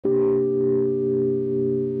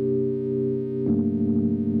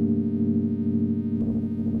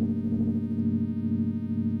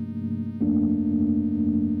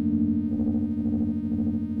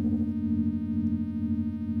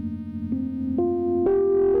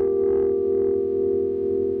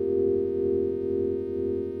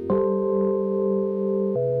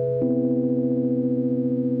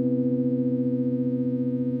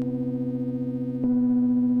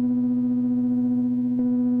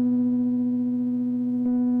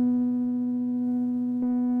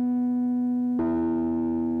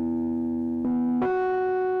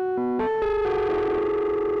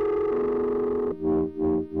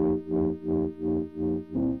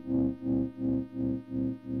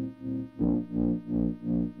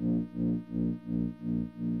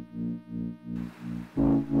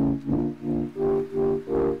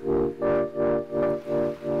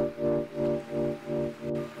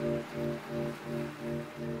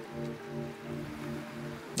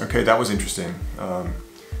Okay, that was interesting.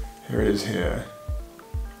 Here it is here.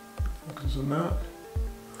 Focus on that.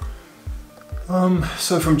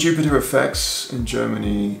 So from jupiterfx in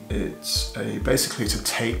Germany, basically it's a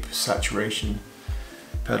tape saturation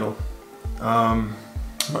pedal. I'm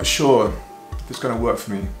not sure if it's going to work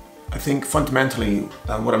for me. I think fundamentally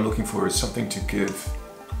what I'm looking for is something to give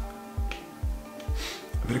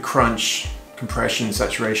a bit of crunch, compression,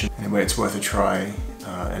 saturation. Anyway, it's worth a try,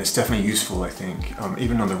 and it's definitely useful, I think.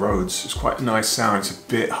 Even on the Rhodes, it's quite a nice sound. It's a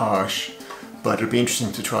bit harsh, but it'll be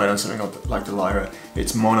interesting to try it on something like the Lyra.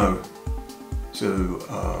 It's mono, so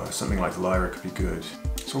something like the Lyra could be good.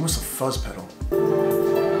 It's almost a fuzz pedal.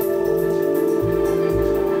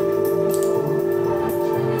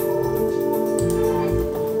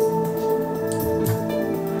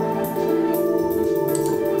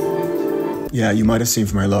 Yeah, you might have seen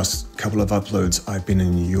from my last couple of uploads, I've been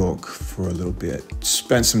in New York for a little bit.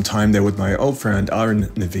 Spent some time there with my old friend Aaron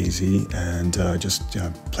Navisi and just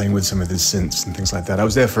playing with some of his synths and things like that. I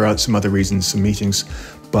was there for some other reasons, some meetings,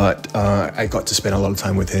 but I got to spend a lot of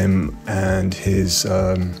time with him and his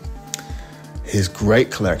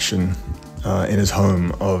great collection in his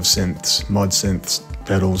home of synths, mod synths,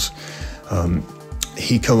 pedals.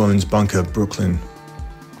 He co-owns Bunker Brooklyn,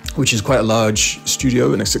 which is quite a large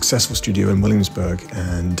studio and a successful studio in Williamsburg,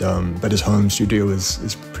 and but his home studio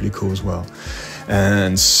is pretty cool as well.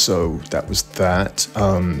 And so that was that.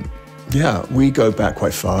 Yeah, we go back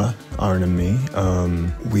quite far, Aaron and me.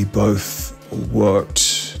 We both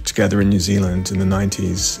worked together in New Zealand in the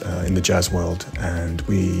 90s in the jazz world, and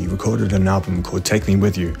we recorded an album called Take Me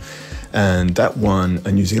With You, and that won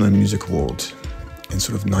a New Zealand Music Award in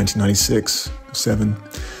sort of 1996, 7.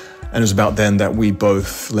 And it was about then that we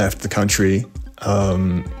both left the country.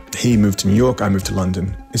 He moved to New York, I moved to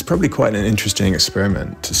London. It's probably quite an interesting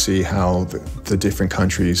experiment to see how the different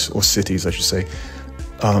countries, or cities I should say,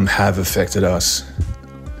 have affected us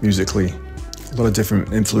musically. A lot of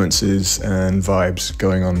different influences and vibes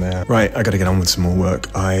going on there. Right, I gotta get on with some more work.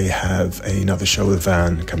 I have another show with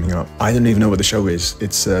Van coming up. I don't even know what the show is.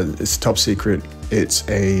 It's top secret. It's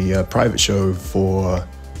a private show for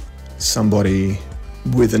somebody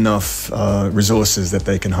with enough resources that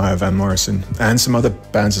they can hire Van Morrison and some other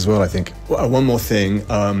bands as well, I think. One more thing,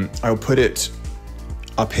 I'll put it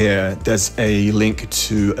up here. There's a link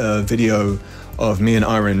to a video of me and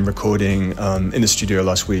Aaron recording in the studio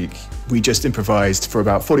last week. We just improvised for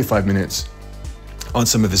about 45 minutes on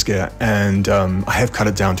some of his gear, and I have cut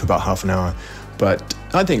it down to about half an hour, but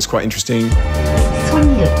I think it's quite interesting.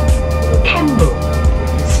 Swindon, Camber,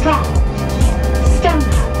 Stroud,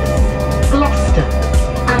 Stoneham, Gloucester,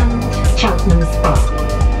 and Cheltenham Spa.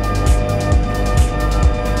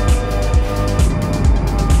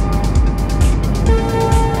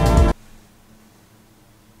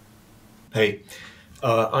 Hey,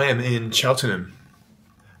 I am in Cheltenham.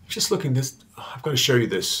 Just looking this, I've got to show you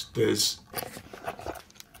this.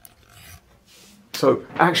 So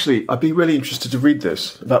actually, I'd be really interested to read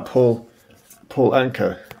this about Paul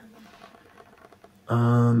Anka.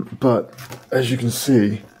 But as you can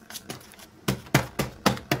see,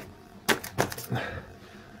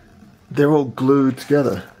 they're all glued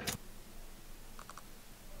together.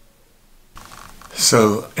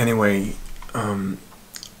 So anyway,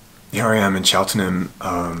 here I am in Cheltenham.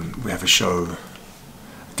 We have a show.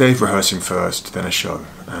 Day of rehearsing first, then a show,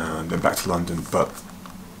 and then back to London. But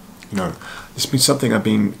you know, it's been something I've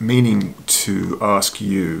been meaning to ask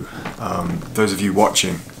you, those of you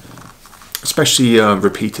watching, especially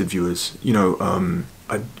repeated viewers. You know,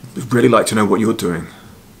 I'd really like to know what you're doing.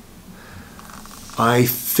 I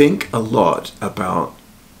think a lot about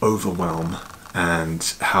overwhelm and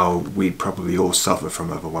how we probably all suffer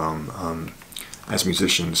from overwhelm as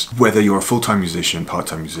musicians. Whether you're a full-time musician,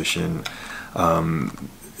 part-time musician,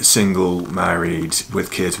 single, married, with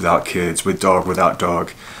kids, without kids, with dog, without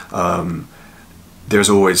dog, there's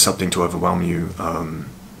always something to overwhelm you.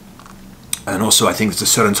 And also I think there's a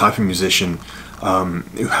certain type of musician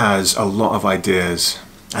who has a lot of ideas.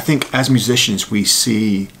 I think as musicians we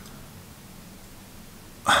see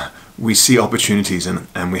opportunities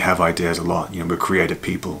and we have ideas a lot. You know, we're creative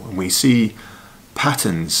people and we see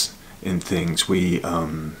patterns in things. We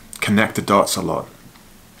connect the dots a lot.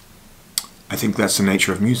 I think that's the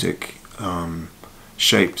nature of music.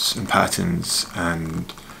 Shapes and patterns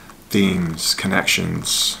and themes,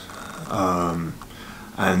 connections,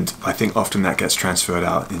 and I think often that gets transferred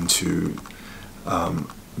out into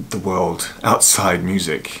the world outside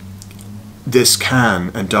music. This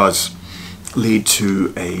can and does lead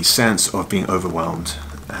to a sense of being overwhelmed,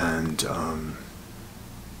 and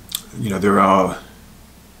you know, there are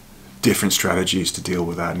different strategies to deal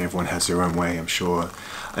with that, and everyone has their own way, I'm sure.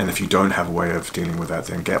 And if you don't have a way of dealing with that,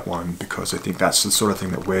 then get one, because I think that's the sort of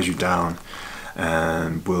thing that wears you down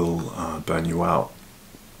and will burn you out.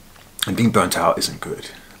 And being burnt out isn't good.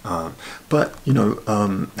 But, you know,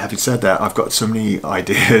 having said that, I've got so many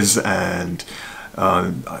ideas and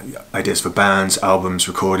ideas for bands, albums,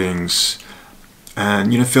 recordings,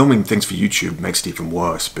 and, you know, filming things for YouTube makes it even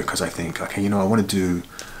worse, because I think, okay, you know, I want to do,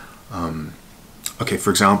 okay, for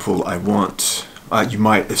example, I want, you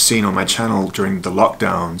might have seen on my channel during the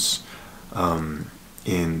lockdowns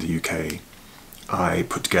in the UK, I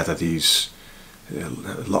put together these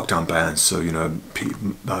lockdown bands. So, you know,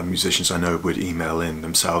 musicians I know would email in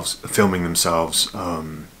themselves, filming themselves,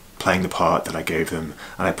 playing the part that I gave them,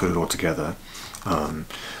 and I put it all together.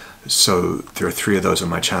 So there are 3 of those on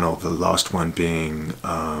my channel, the last one being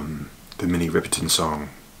the mini Ripperton song,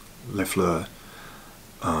 Le Fleur.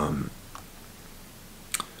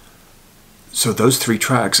 So those 3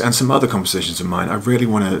 tracks and some other compositions of mine, I really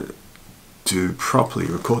want to do properly,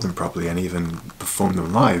 record them properly, and even perform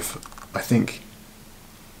them live. I think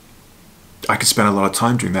I could spend a lot of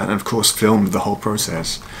time doing that, and of course film the whole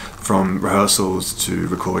process, from rehearsals to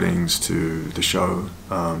recordings to the show.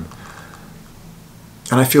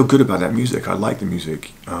 And I feel good about that music. I like the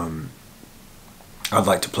music. I'd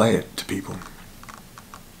like to play it to people.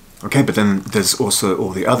 Okay, but then there's also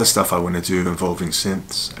all the other stuff I want to do involving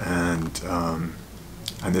synths, and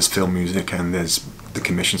there's film music, and there's the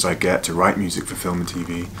commissions I get to write music for film and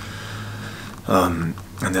TV.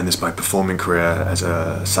 And then there's my performing career as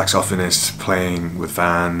a saxophonist, playing with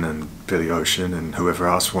Van and Billy Ocean and whoever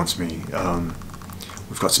else wants me.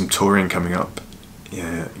 We've got some touring coming up,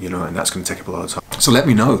 yeah, you know, and that's going to take up a lot of time. So let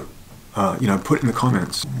me know, you know, put in the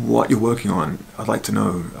comments what you're working on. I'd like to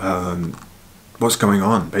know what's going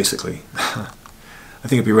on, basically. I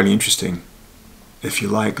think it'd be really interesting. If you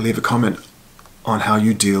like, leave a comment on how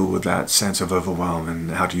you deal with that sense of overwhelm,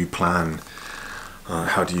 and how do you plan,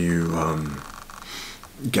 how do you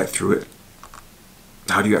get through it?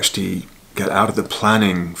 How do you actually get out of the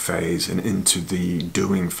planning phase and into the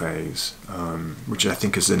doing phase, which I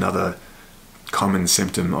think is another common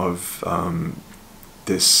symptom of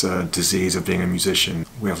this disease of being a musician.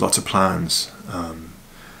 We have lots of plans,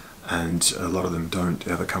 and a lot of them don't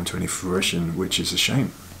ever come to any fruition, which is a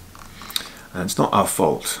shame. And it's not our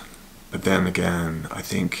fault. But then again, I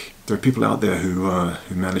think there are people out there who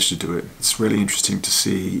manage to do it. It's really interesting to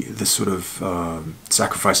see the sort of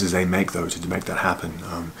sacrifices they make, though, to make that happen.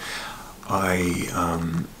 I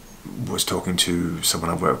was talking to someone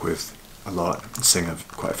I work with a lot, a singer,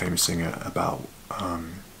 quite a famous singer, about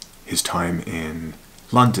his time in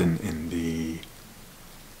London in the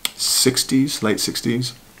 60s, late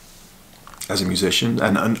 60s, as a musician,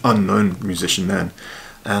 and an unknown musician then.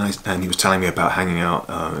 And he was telling me about hanging out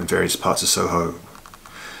in various parts of Soho.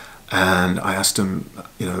 And I asked him,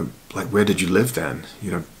 you know, like, where did you live then?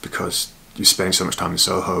 You know, because you're spending so much time in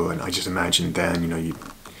Soho, and I just imagined then, you know, you'd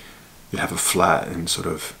have a flat in sort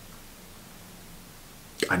of,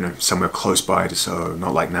 I don't know, somewhere close by to Soho,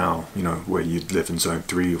 not like now, you know, where you'd live in zone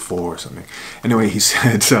 3 or 4 or something. Anyway, he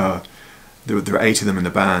said there were 8 of them in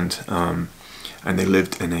the band, and they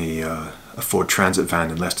lived in a Ford Transit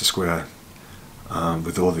van in Leicester Square,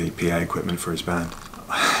 with all the PA equipment for his band.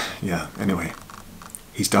 Yeah, anyway,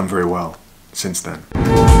 he's done very well since then.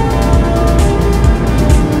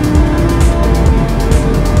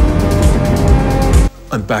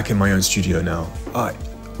 I'm back in my own studio now.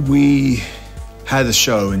 We had a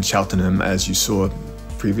show in Cheltenham, as you saw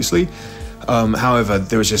previously. However,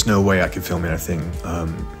 there was just no way I could film anything.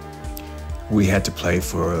 We had to play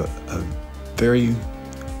for a very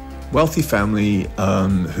wealthy family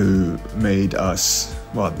who made us,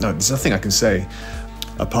 well, no, there's nothing I can say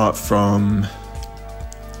apart from,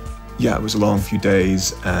 yeah, it was a long few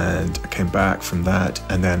days, and I came back from that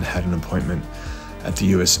and then had an appointment at the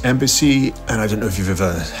US Embassy. And I don't know if you've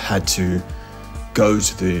ever had to go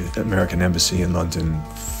to the American Embassy in London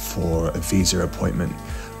for a visa appointment,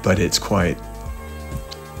 but it's quite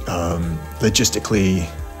logistically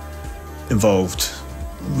involved,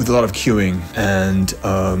 with a lot of queuing, and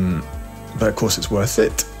but of course it's worth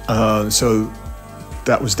it. So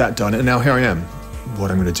that was that done, and now here I am.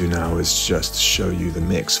 What I'm going to do now is just show you the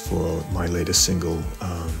mix for my latest single,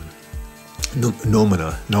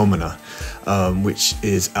 Noumena, which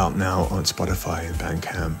is out now on Spotify and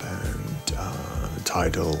Bandcamp and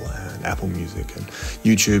Tidal and Apple Music and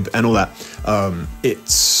YouTube and all that.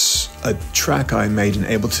 It's a track I made in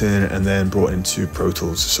Ableton and then brought into Pro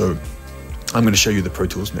Tools. So I'm going to show you the Pro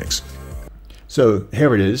Tools mix. So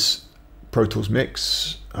here it is, Pro Tools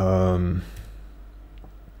mix.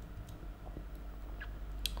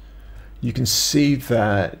 you can see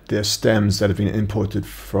that there are stems that have been imported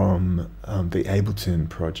from the Ableton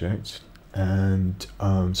project. And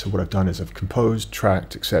so what I've done is I've composed,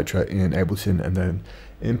 tracked, etc. in Ableton and then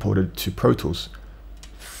imported to Pro Tools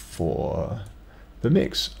for the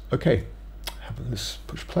mix. Okay, let's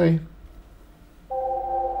push play.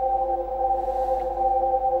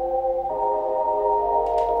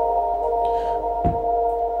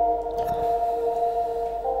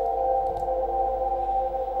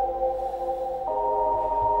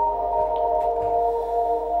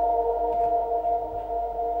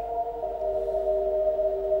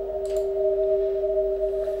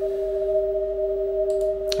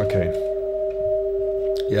 Okay.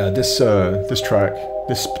 Yeah, this track,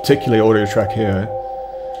 this particular audio track here,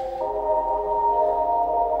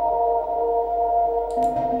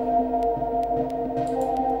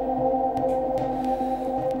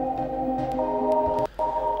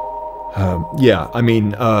 yeah, I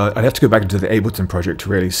mean, I'd have to go back into the Ableton project to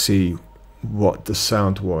really see what the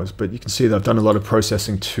sound was, but you can see that I've done a lot of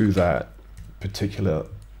processing to that particular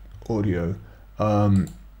audio.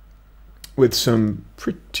 With some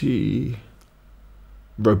pretty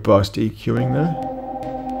robust EQing there.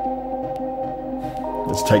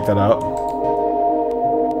 Let's take that out.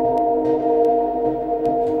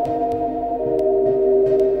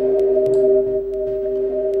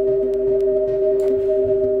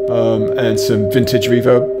 And some vintage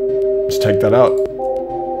reverb. Let's take that out.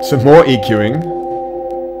 Some more EQing.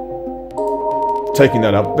 Taking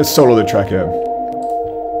that out. Let's solo the track here.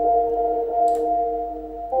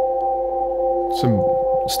 Some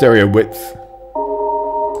stereo width.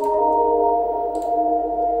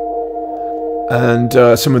 And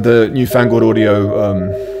some of the newfangled audio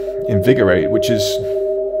invigorate, which is,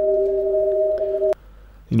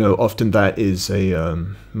 you know, often that is a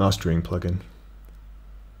mastering plugin.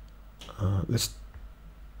 Let's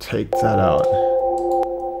take that out.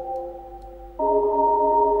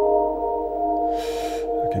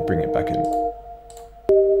 Okay, bring it back in.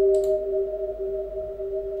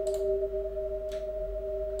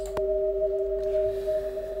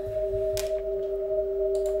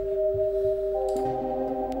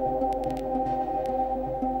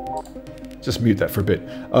 Just mute that for a bit.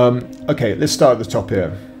 Okay, let's start at the top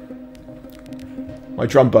here. My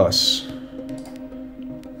drum bus.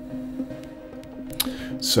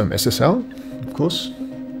 Some SSL, of course.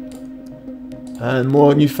 And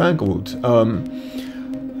more newfangled.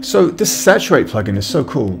 So this saturate plugin is so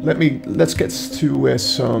cool. Let's get to where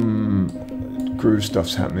some groove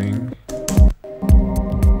stuff's happening.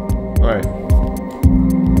 All right.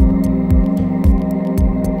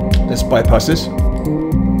 Let's bypass this.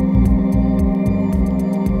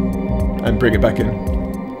 And bring it back in.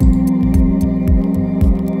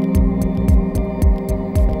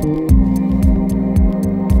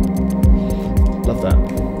 Love that.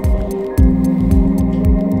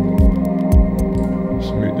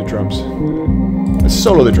 Let's mute the drums. Let's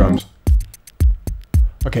solo the drums.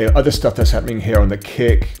 Okay, other stuff that's happening here on the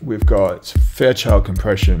kick. We've got Fairchild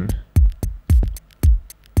compression.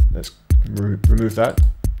 Let's remove that.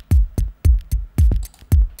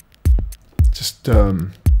 Just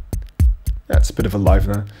that's a bit of a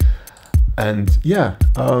livener. And yeah,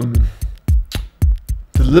 the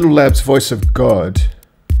Little Lab's Voice of God.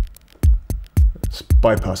 Let's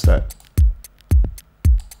bypass that.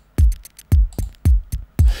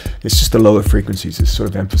 It's just the lower frequencies it's sort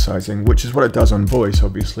of emphasizing, which is what it does on voice,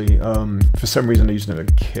 obviously. For some reason I'm using it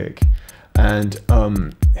at kick. And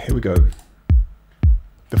here we go.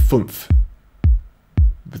 The thumph.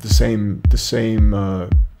 With the same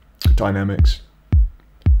dynamics.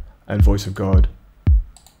 And Voice of God.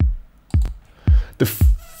 The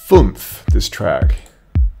thumph, this track,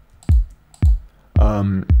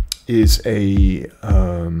 is a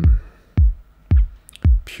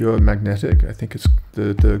Pure Magnetic, I think it's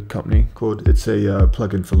the company called. It's a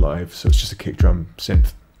plugin for live, so it's just a kick drum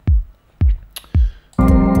synth.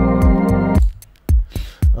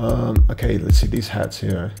 Okay, let's see these hats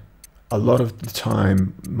here. A lot of the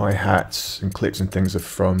time, my hats and clicks and things are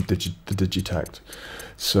from the Digitact.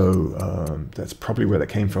 So that's probably where that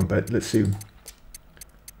came from, but let's see.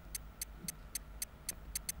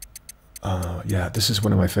 Yeah, this is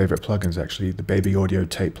one of my favorite plugins actually, the Baby Audio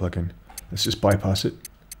Tape plugin. Let's just bypass it.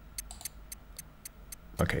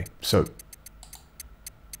 Okay, so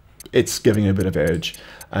it's giving a bit of edge.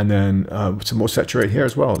 And then some more saturate here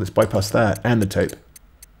as well. Let's bypass that and the tape.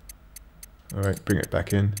 All right, bring it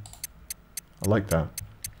back in. I like that.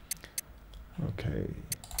 Okay.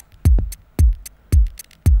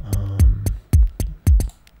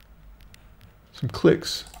 Some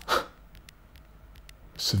clicks.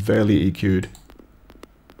 Severely EQ'd.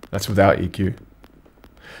 That's without EQ.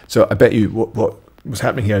 So I bet you what was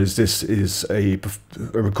happening here is this is a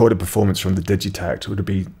recorded performance from the Digitact. Would it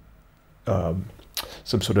be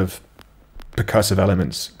some sort of percussive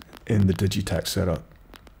elements in the Digitact setup?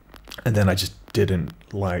 And then I just didn't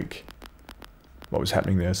like what was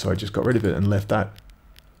happening there, so I just got rid of it and left that,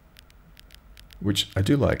 which I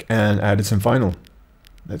do like, and added some vinyl.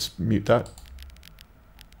 Let's mute that.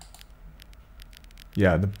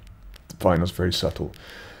 Yeah, the vinyl's very subtle.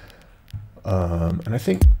 And I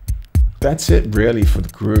think that's it really for the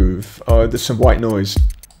groove. There's some white noise.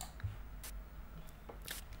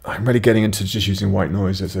 I'm really getting into just using white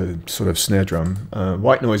noise as a sort of snare drum.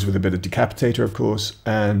 White noise with a bit of decapitator, of course,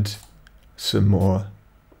 and some more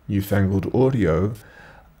newfangled audio.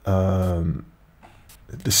 The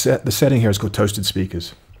setting here is called Toasted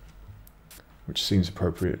Speakers, which seems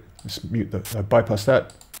appropriate. Let's mute the, bypass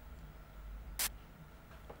that.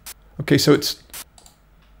 Okay, so it's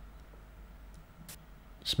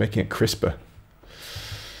making it crisper.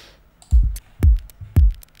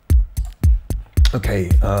 Okay,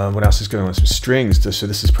 what else is going on? Some strings. So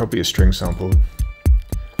this is probably a string sample.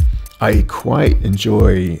 I quite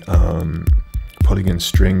enjoy pulling in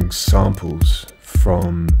string samples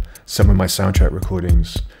from some of my soundtrack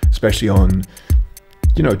recordings, especially on,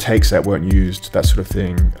 you know, takes that weren't used, that sort of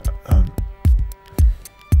thing.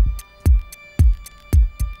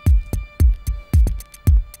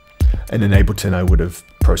 And in Ableton, I would have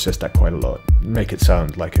processed that quite a lot, make it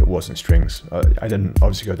sound like it wasn't strings. I didn't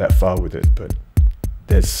obviously go that far with it, but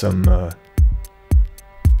there's some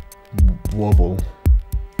wobble.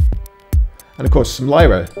 And of course, some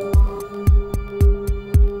lyra.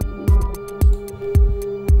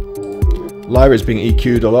 Lyra is being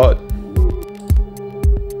EQ'd a lot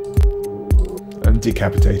and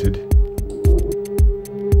decapitated.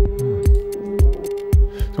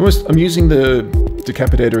 I'm using the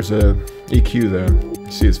decapitator as a EQ there.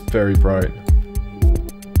 You see, it's very bright.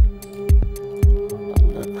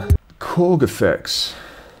 Korg effects.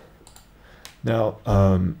 Now,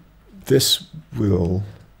 this will.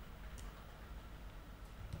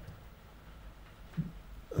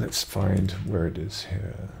 Let's find where it is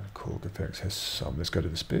here. Korg effects has some. Let's go to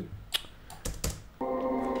this bit.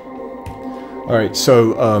 All right,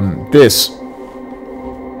 so this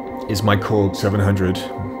is my Korg 700,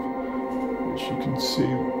 which you can see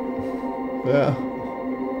there.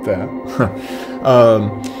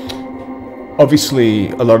 Obviously,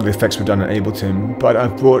 a lot of the effects were done in Ableton, but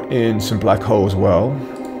I've brought in some black hole as well.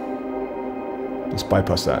 Let's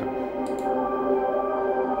bypass that.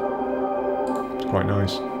 It's quite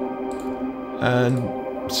nice. And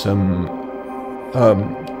some,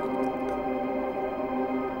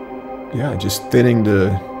 yeah, just thinning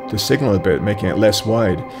the signal a bit, making it less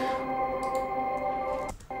wide.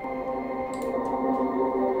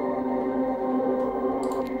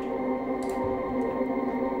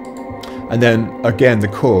 And then again, the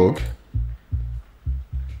Korg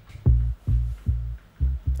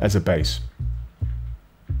as a bass.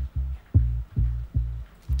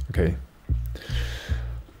 Okay.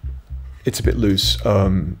 It's a bit loose.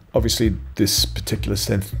 Obviously, this particular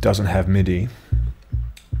synth doesn't have MIDI.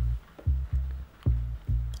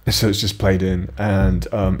 So it's just played in, and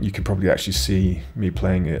you can probably actually see me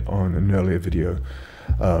playing it on an earlier video.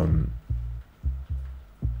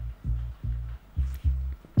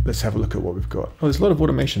 Let's have a look at what we've got. Oh, there's a lot of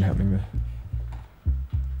automation happening there.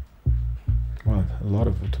 Wow, a lot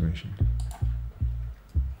of automation.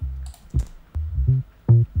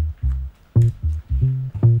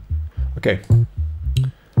 Okay,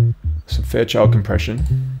 some Fairchild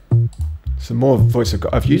compression, some more voice.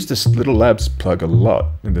 I've used this Little Labs plug a lot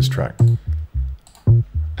in this track,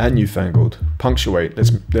 and newfangled. Punctuate.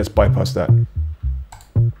 Let's bypass that.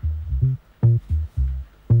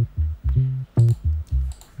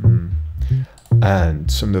 And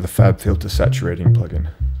some of the Fab Filter saturating plugin.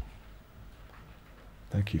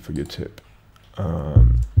 Thank you for your tip.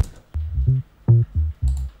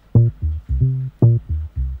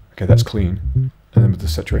 Okay, that's clean. And then with the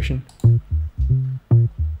saturation,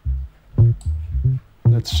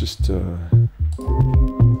 let's just so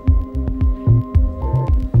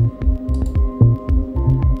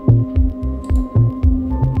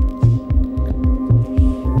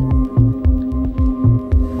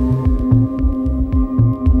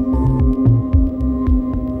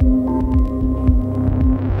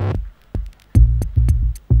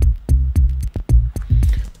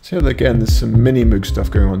again, there's some mini Moog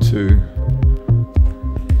stuff going on too.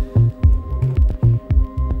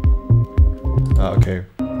 Okay.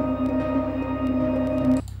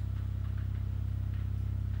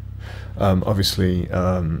 Obviously,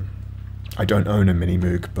 I don't own a Mini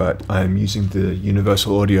Moog, but I'm using the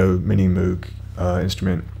Universal Audio Mini Moog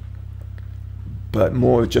instrument, but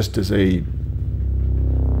more just as a,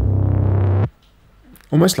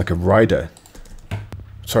 almost like a rider.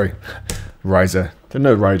 Sorry, riser. There are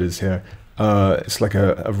no riders here. It's like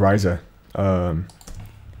a riser. And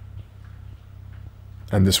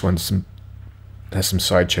this one has some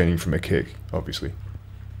side chaining from a kick, obviously.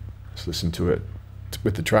 Let's listen to it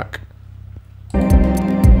with the track.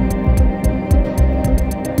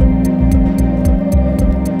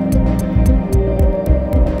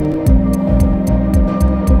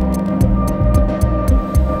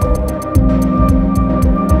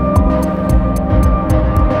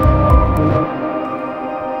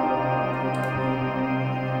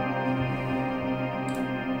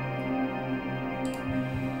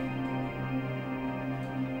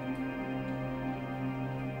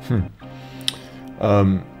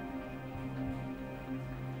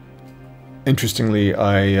 Interestingly,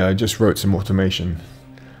 I just wrote some automation.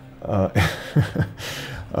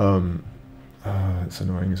 It's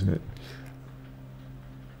annoying, isn't it?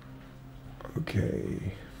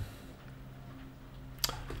 Okay.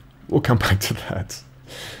 We'll come back to that.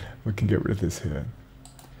 We can get rid of this here.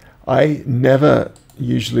 I never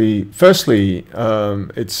usually, firstly,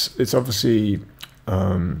 it's obviously,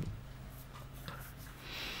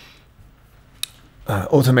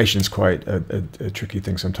 automation is quite a tricky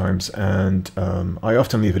thing sometimes, and I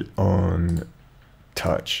often leave it on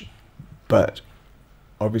touch, but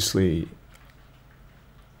obviously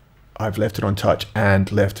I've left it on touch and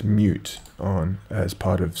left mute on as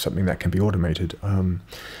part of something that can be automated.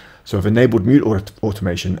 So I've enabled mute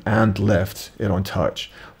automation and left it on touch.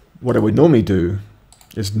 What I would normally do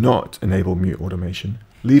is not enable mute automation,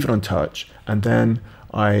 leave it on touch, and then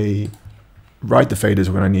I ride the faders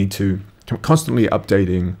when I need to, constantly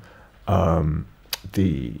updating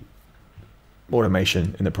the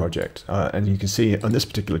automation in the project. And you can see on this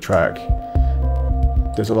particular track,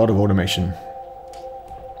 there's a lot of automation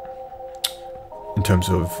in terms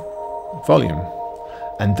of volume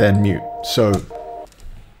and then mute. So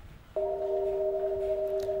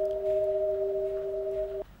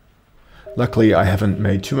luckily I haven't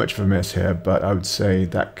made too much of a mess here, but I would say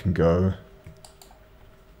that can go,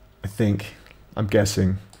 I'm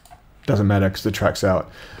guessing, doesn't matter because the track's out.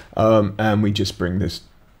 And we just bring this.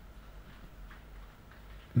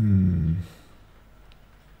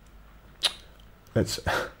 Let's.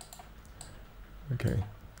 Okay.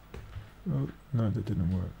 Oh, no, that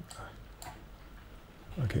didn't work.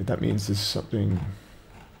 Okay, that means there's something.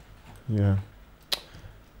 Yeah.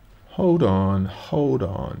 Hold on.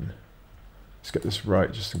 Let's get this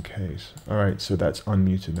right just in case. All right, so that's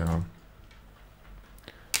unmuted now.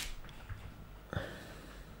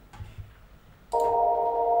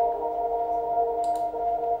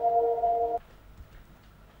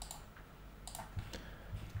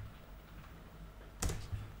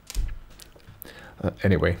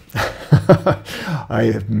 Anyway,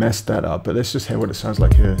 I have messed that up, but let's just hear what it sounds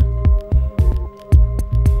like here.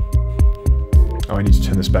 Oh, I need to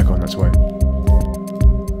turn this back on, that's why.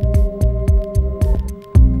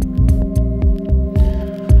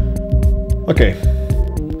 Okay.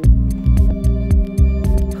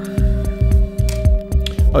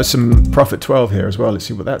 Oh, some Prophet 12 here as well. Let's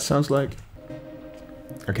see what that sounds like.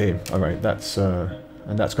 Okay, all right, that's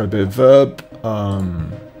and that's got a bit of verb.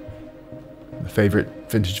 Favorite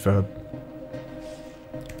vintage verb.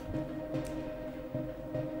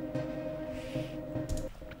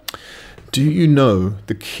 Do you know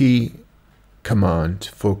the key command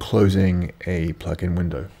for closing a plugin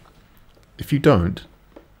window? If you don't,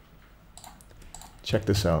 check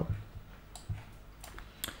this out.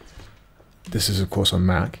 This is of course on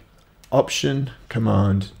Mac. Option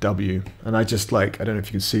Command W, and I just I don't know if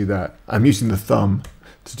you can see that. I'm using the thumb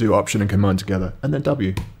to do Option and Command together, and then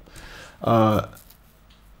W.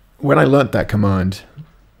 When I learnt that command,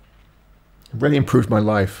 it really improved my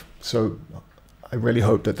life. So I really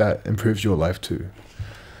hope that that improves your life too.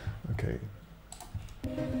 Okay.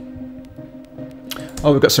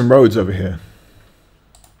 Oh, we've got some Rhodes over here,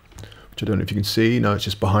 which I don't know if you can see. No, it's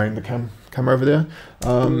just behind the camera over there.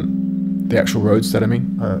 The actual Rhodes that I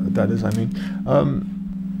mean.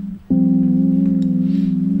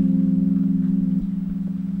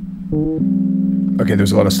 Okay,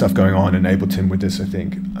 there's a lot of stuff going on in Ableton with this, I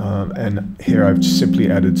think. And here I've just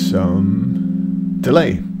simply added some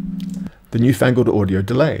delay. The newfangled audio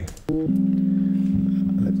delay.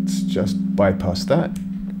 Let's just bypass that.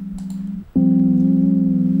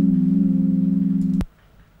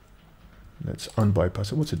 Let's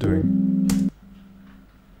unbypass it. What's it doing?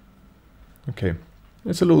 Okay,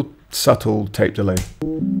 it's a little subtle tape delay.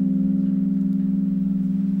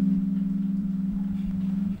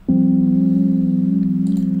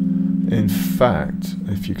 In fact,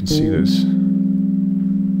 if you can see this,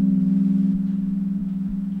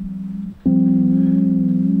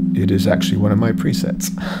 it is actually one of my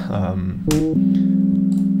presets,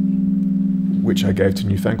 which I gave to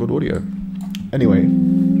Newfangled Audio. Anyway,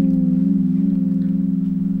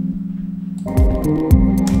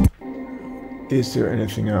 is there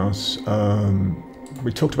anything else?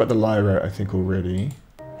 We talked about the lyra, I think, already.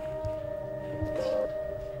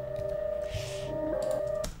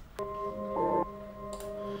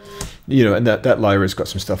 You know, and that lyra's got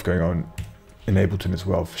some stuff going on in Ableton as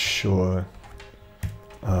well, for sure.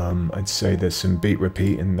 I'd say there's some beat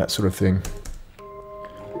repeat and that sort of thing.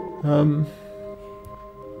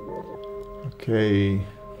 Okay.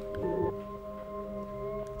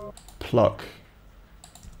 Pluck.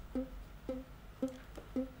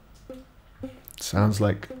 Sounds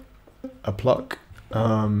like a pluck.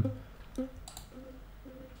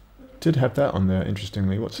 Did have that on there,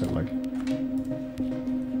 interestingly. What's that like?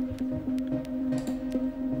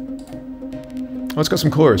 Oh, it's got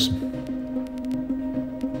some chorus.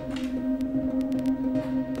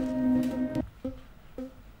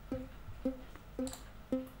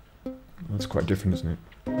 That's quite different, isn't it?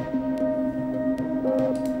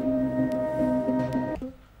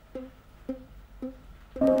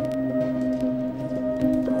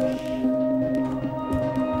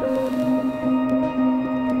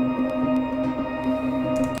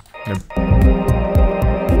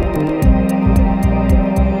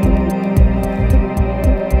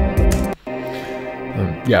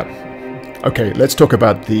 Yeah. Okay, let's talk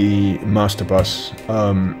about the master bus.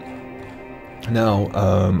 Now,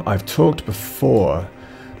 I've talked before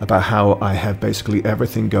about how I have basically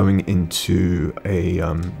everything going into a,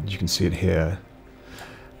 you can see it here,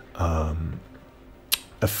 a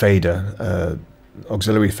fader,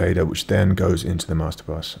 auxiliary fader, which then goes into the master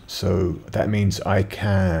bus. So that means I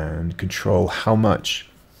can control how much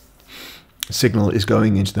signal is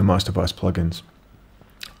going into the master bus plugins.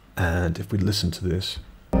 And if we listen to this,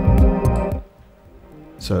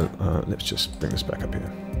 so let's just bring this back up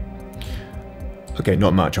here. Okay,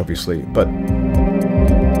 not much, obviously, but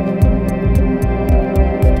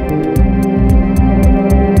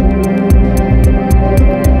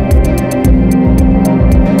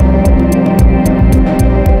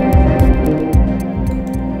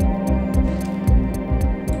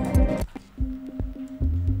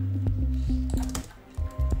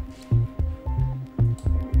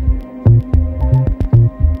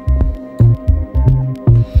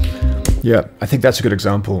yeah, I think that's a good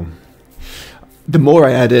example. The more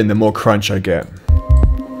I add in, the more crunch I get.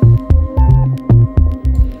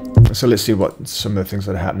 So let's see what some of the things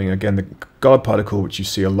that are happening. Again, the guard particle, which you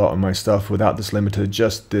see a lot on my stuff, without this limiter,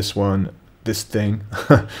 just this one, this thing.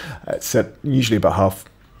 It's set usually about half,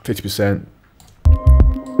 50%.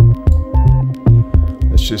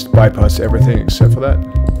 Let's just bypass everything except for that.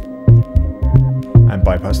 And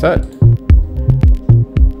bypass that.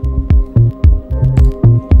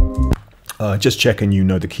 Just checking you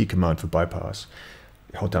know the key command for bypass.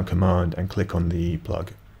 Hold down command and click on the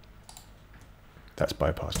plug. That's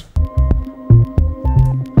bypassed.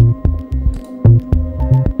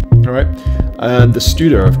 All right, and the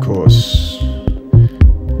Studer, of course.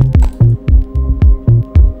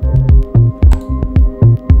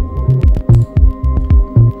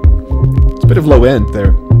 It's a bit of low end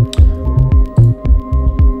there.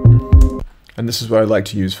 And this is what I like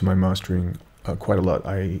to use for my mastering. Quite a lot.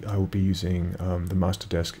 I will be using the master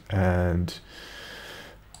desk, and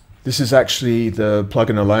this is actually the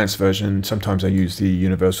Plugin Alliance version. Sometimes I use the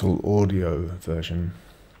Universal Audio version.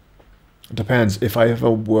 It depends. If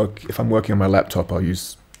I'm working on my laptop, I'll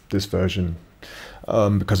use this version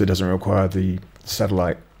because it doesn't require the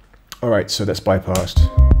satellite. All right, so that's bypassed.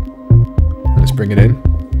 Let's bring it in.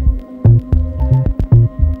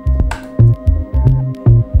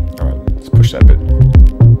 All right, let's push that a bit.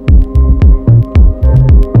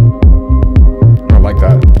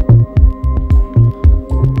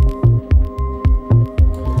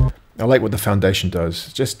 I like what the foundation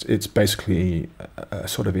does. It's basically a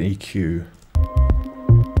sort of an EQ.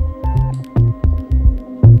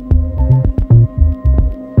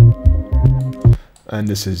 And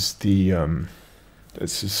this is the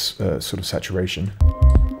sort of saturation.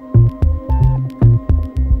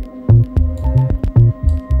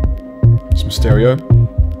 Some stereo.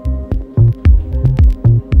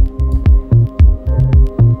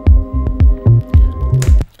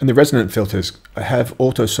 And the resonant filters, I have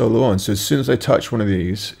auto solo on, so as soon as I touch one of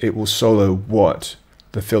these, it will solo what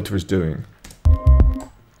the filter is doing.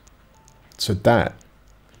 So that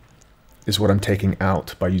is what I'm taking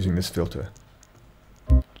out by using this filter.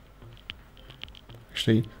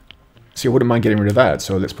 Actually, See, I wouldn't mind getting rid of that,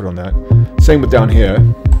 so let's put on that. Same with down here.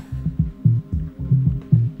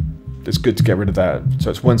 It's good to get rid of that.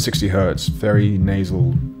 So it's 160 hertz, very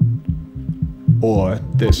nasal. Or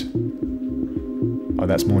this. Oh,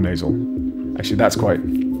 that's more nasal. Actually, that's quite...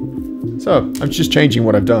 So, I'm just changing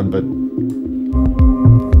what I've done, but...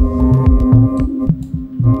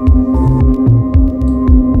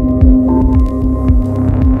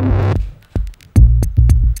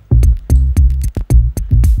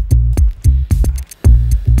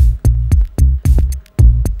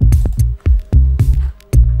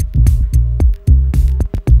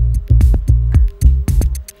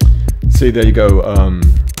 See, there you go.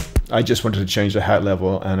 I just wanted to change the hat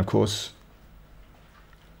level, and of course,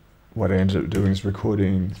 what I ended up doing is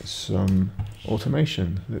recording some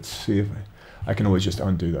automation. Let's see if I can always just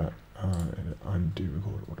undo that. Undo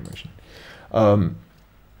record automation.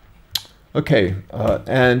 Okay,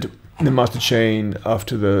 and in the master chain,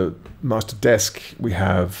 after the master desk, we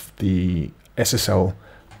have the SSL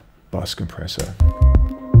bus compressor.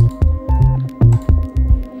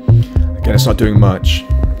 Again, it's not doing much.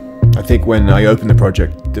 I think when I opened the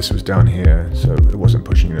project, this was down here, so it wasn't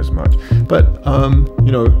pushing it as much. But,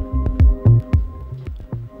 you know,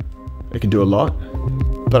 it can do a lot,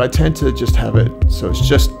 but I tend to just have it, so it's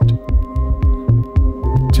just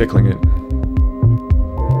tickling it.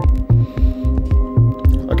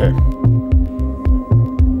 Okay.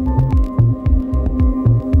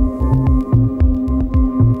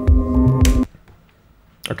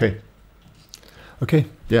 Okay. Okay,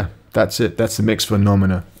 yeah. That's it. That's the mix for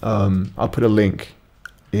Noumena. I'll put a link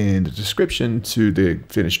in the description to the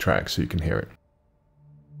finished track so you can hear it.